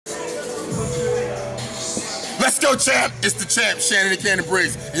Let's go, champ. It's the champ, Shannon the Cannon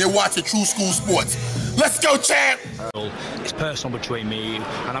Briggs, and you're watching True School Sports. Let's go, champ. It's personal between me and you,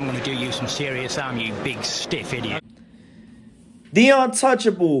 and I'm going to do you some serious harm, you big stiff idiot. The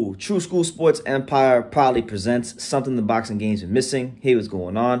untouchable True School Sports Empire proudly presents something the boxing game's been missing. Hey, what's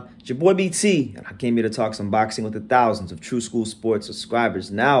going on? It's your boy BT, and I came here to talk some boxing with the thousands of True School Sports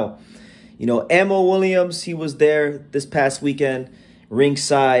subscribers. Now, you know, Amo Williams, he was there this past weekend,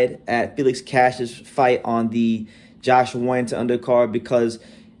 ringside at Felix Cash's fight on the Joshua Warrington undercard, because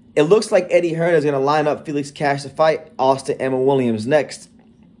it looks like Eddie Hearn is going to line up Felix Cash to fight Austin Amo Williams next.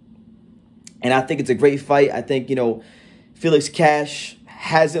 And I think it's a great fight. I think, you know, Felix Cash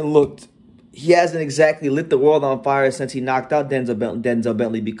hasn't exactly lit the world on fire since he knocked out Denzel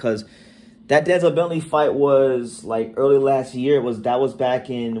Bentley, because that Denzel Bentley fight was like early last year. That was back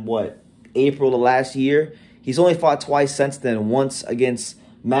in, what, April of last year. He's only fought twice since then, once against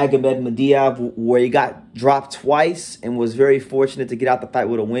Magomed Mediev, where he got dropped twice and was very fortunate to get out the fight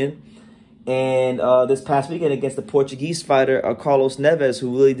with a win. And this past weekend against the Portuguese fighter, Carlos Neves, who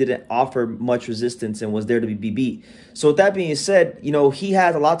really didn't offer much resistance and was there to be beat. So with that being said, you know, he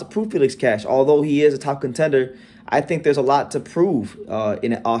has a lot to prove, Felix Cash. Although he is a top contender, I think there's a lot to prove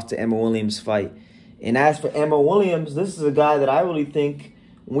in an Austin Amo Williams fight. And as for Amo Williams, this is a guy that I really think,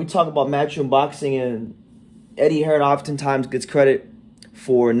 when we talk about matchroom boxing, and Eddie Hearn oftentimes gets credit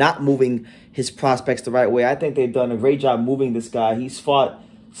for not moving his prospects the right way. I think they've done a great job moving this guy. He's fought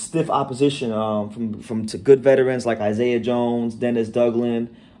stiff opposition from good veterans like Isaiah Jones, Dennis Douglas,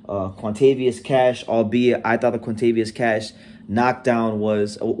 Quantavious Cash, albeit I thought the Quantavious Cash knockdown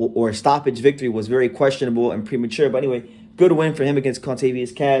was, or stoppage victory was very questionable and premature. But anyway, good win for him against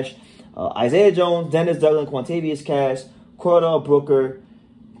Quantavious Cash. Isaiah Jones, Dennis Douglas, Quantavious Cash, Cordell Brooker,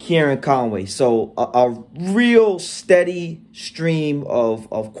 Kieran Conway. So a real steady stream of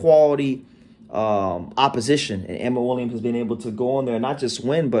quality opposition, and Amo Williams has been able to go on there and not just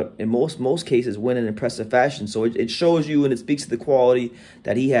win, but in most cases win in impressive fashion. So it shows you, and it speaks to the quality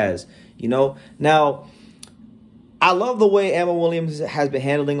that he has, you know. Now, I love the way Amo Williams has been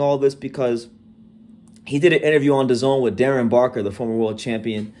handling all this, because he did an interview on DAZN with Darren Barker, the former world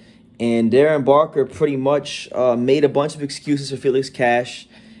champion, and Darren Barker pretty much made a bunch of excuses for Felix Cash,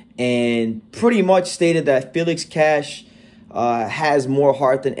 and pretty much stated that Felix Cash has more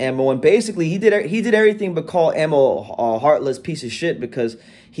heart than Amo, and basically he did everything but call Amo a heartless piece of shit, because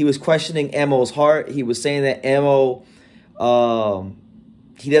he was questioning Amo's heart. He was saying that Amo,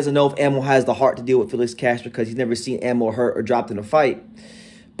 he doesn't know if Amo has the heart to deal with Felix Cash, because he's never seen Amo hurt or dropped in a fight.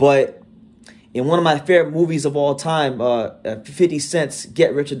 But in one of my favorite movies of all time, 50 Cent's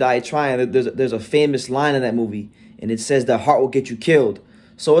Get Rich or Die Trying, there's a famous line in that movie, and it says that heart will get you killed.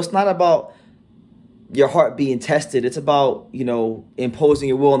 So it's not about your heart being tested. It's about, you know, imposing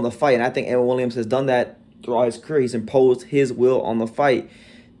your will on the fight. And I think Amo Williams has done that throughout his career. He's imposed his will on the fight.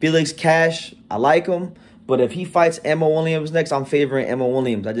 Felix Cash, I like him, but if he fights Amo Williams next, I'm favoring Amo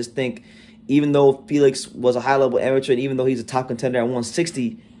Williams. I just think, even though Felix was a high-level amateur, and even though he's a top contender at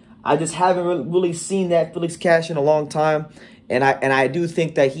 160, I just haven't really seen that Felix Cash in a long time. And I do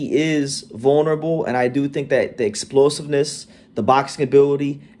think that he is vulnerable, and I do think that the explosiveness, the boxing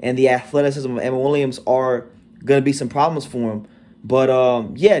ability, and the athleticism of Amo Williams are going to be some problems for him. But,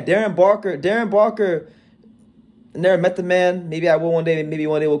 yeah, Darren Barker, never met the man. Maybe I will one day. Maybe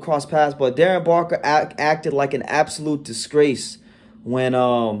one day we'll cross paths. But Darren Barker acted like an absolute disgrace when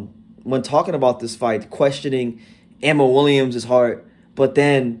talking about this fight, questioning Amo Williams' heart, but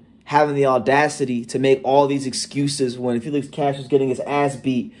then having the audacity to make all these excuses when Felix Cash was getting his ass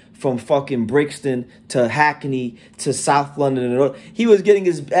beat from fucking Brixton to Hackney to South London. And he was getting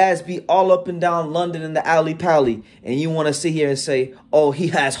his ass beat all up and down London in the alley pally. And you want to sit here and say, oh, he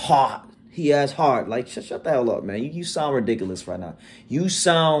has heart. He has heart. Like, shut the hell up, man. You sound ridiculous right now. You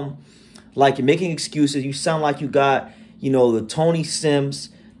sound like you're making excuses. You sound like you got, you know, the Tony Sims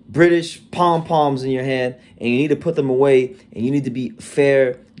British pom-poms in your hand, and you need to put them away, and you need to be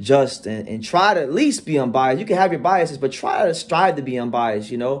fair, just, and try to at least be unbiased. You can have your biases, but try to strive to be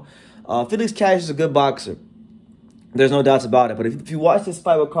unbiased, you know. Felix Cash is a good boxer. There's no doubts about it. But if you watch this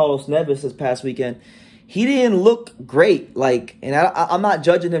fight with Carlos Neves this past weekend, he didn't look great. Like, and I'm not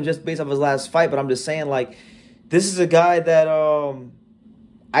judging him just based off his last fight, but I'm just saying, like, this is a guy that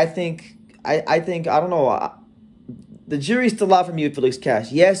I think, I don't know, the jury's still out for me with Felix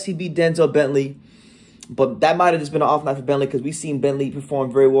Cash. Yes, he beat Denzel Bentley, but that might have just been an off night for Bentley, because we've seen Bentley perform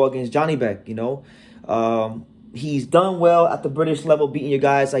very well against Johnny Beck, you know. He's done well at the British level, beating your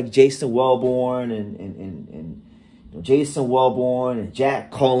guys like Jason Wellborn and Jason Wellborn and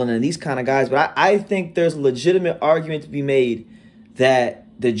Jack Cullen and these kind of guys. But I think there's a legitimate argument to be made that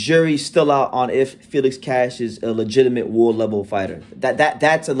the jury's still out on if Felix Cash is a legitimate world level fighter.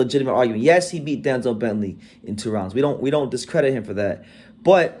 That's a legitimate argument. Yes, he beat Denzel Bentley in 2 rounds. We don't discredit him for that.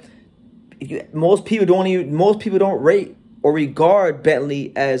 But most people don't rate or regard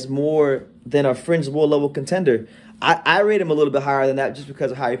Bentley as more than a fringe world level contender. I rate him a little bit higher than that just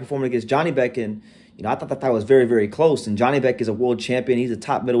because of how he performed against Johnny Beck. And I thought that was very, very close. And Johnny Beck is a world champion. He's a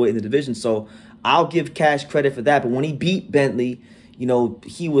top middleweight in the division. So I'll give Cash credit for that. But when he beat Bentley,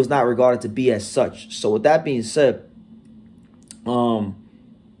 he was not regarded to be as such. So with that being said,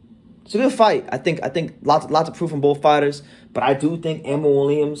 it's a good fight. I think lots of proof from both fighters. But I do think Ammo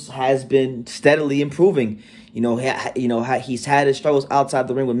Williams has been steadily improving. He's had his struggles outside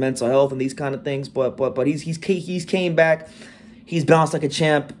the ring with mental health and these kind of things. But he's came back. He's bounced like a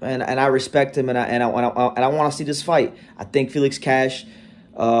champ, and I respect him, and I want to see this fight. I think Felix Cash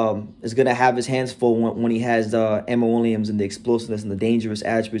is going to have his hands full when he has Ammo Williams and the explosiveness and the dangerous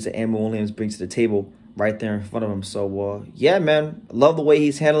attributes that Ammo Williams brings to the table right there in front of him. So, yeah, man, I love the way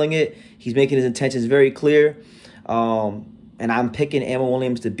he's handling it. He's making his intentions very clear. And I'm picking Ammo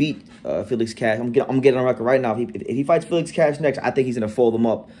Williams to beat Felix Cash. I'm getting on record right now. If he fights Felix Cash next, I think he's going to fold him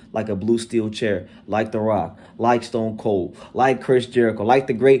up like a blue steel chair, like The Rock, like Stone Cold, like Chris Jericho, like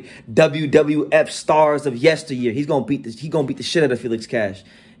the great WWF stars of yesteryear. He's going to beat the shit out of Felix Cash.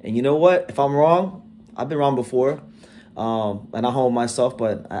 And you know what? If I'm wrong, I've been wrong before. And I hold myself,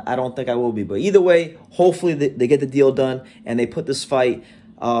 but I don't think I will be. But either way, hopefully they get the deal done and they put this fight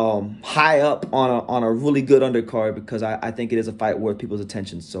high up on a really good undercard, because I think it is a fight worth people's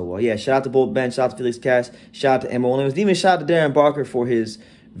attention. So yeah, shout out to both Ben, shout out to Felix Cash, shout out to Ammo Williams, even shout out to Darren Barker for his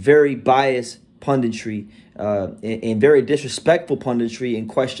very biased punditry and very disrespectful punditry in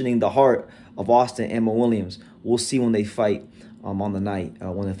questioning the heart of Austin Ammo Williams. We'll see when they fight on the night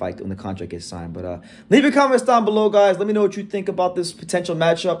when the contract gets signed. But leave your comments down below, guys. Let me know what you think about this potential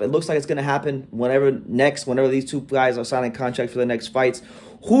matchup. It looks like it's going to happen whenever these two guys are signing contracts for the next fights.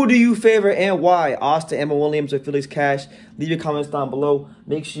 Who do you favor and why? Austin Ammo Williams or Felix Cash? Leave your comments down below.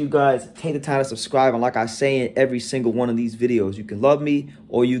 Make sure you guys take the time to subscribe. And like I say in every single one of these videos, you can love me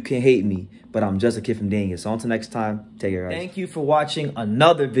or you can hate me, but I'm just a kid from Daniel. So until next time, take care, guys. Thank you for watching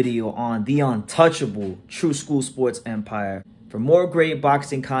another video on the untouchable True School Sports Empire. For more great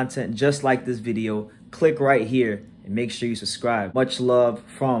boxing content just like this video, click right here and make sure you subscribe. Much love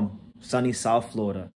from sunny South Florida.